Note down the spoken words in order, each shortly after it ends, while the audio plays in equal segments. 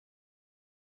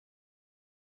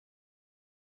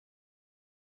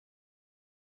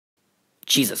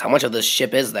Jesus, how much of this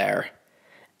ship is there?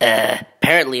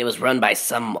 Apparently it was run by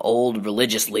some old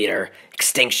religious leader.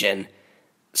 Extinction.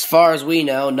 As far as we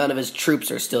know, none of his troops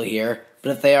are still here,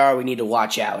 but if they are, we need to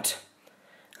watch out.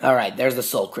 Alright, there's the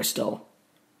soul crystal.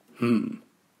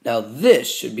 Now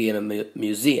this should be in a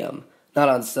museum, not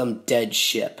on some dead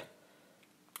ship.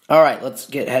 Alright, let's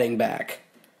get heading back.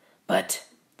 But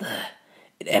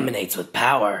it emanates with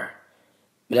power.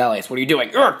 Medalius, what are you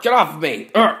doing? Get off of me!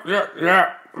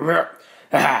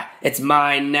 It's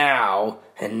mine now,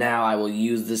 and now I will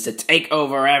use this to take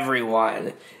over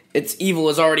everyone. Its evil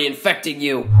is already infecting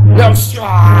you. No!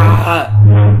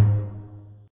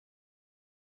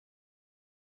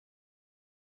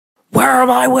 Where are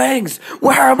my wings?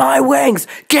 Where are my wings?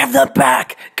 Give them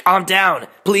back! Calm down.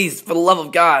 Please, for the love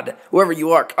of God. Whoever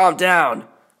you are, calm down.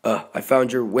 I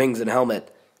found your wings and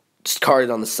helmet. Discarded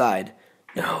on the side.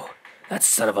 No, that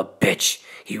son of a bitch.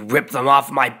 He ripped them off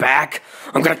my back.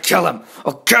 I'm gonna kill him.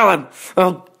 I'll kill him.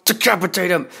 I'll decapitate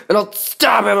him. And I'll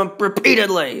stab him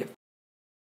repeatedly.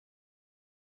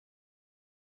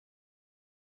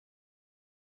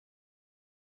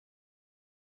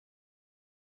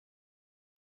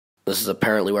 This is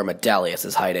apparently where Medalius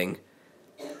is hiding.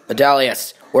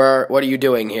 Medalius, what are you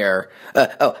doing here?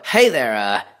 Hey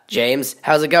there, James.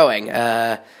 How's it going?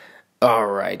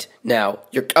 Alright. Now,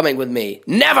 you're coming with me.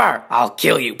 Never! I'll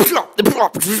kill you.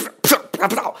 Jesus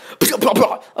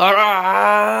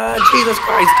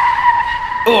Christ!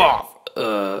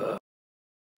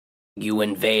 You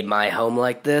invade my home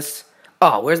like this?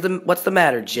 Oh, what's the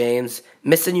matter, James?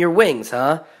 Missing your wings,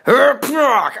 huh?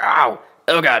 Ow!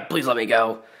 Oh God, please let me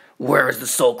go. Where is the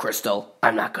soul crystal?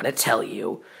 I'm not gonna tell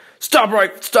you. Stop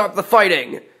the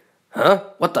fighting! Huh?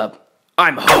 What the?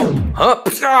 I'm Hope! Huh?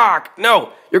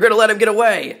 No! You're gonna let him get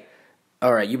away!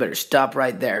 Alright, you better stop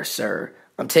right there, sir.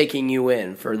 I'm taking you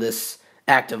in for this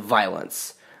act of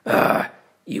violence.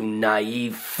 You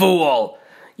naive fool!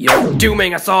 You're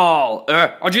dooming us all!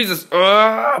 Oh, Jesus!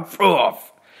 God,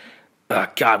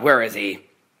 where is he?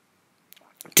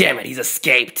 Damn it, he's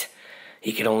escaped!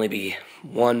 He can only be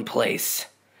one place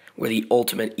where the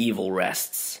ultimate evil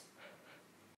rests.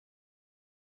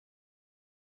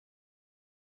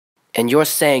 And you're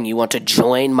saying you want to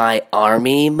join my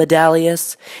army,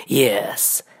 Medalius?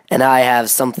 Yes, and I have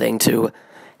something to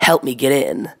help me get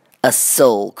in. A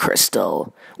soul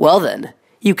crystal. Well then,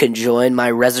 you can join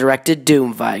my resurrected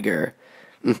Doomviger.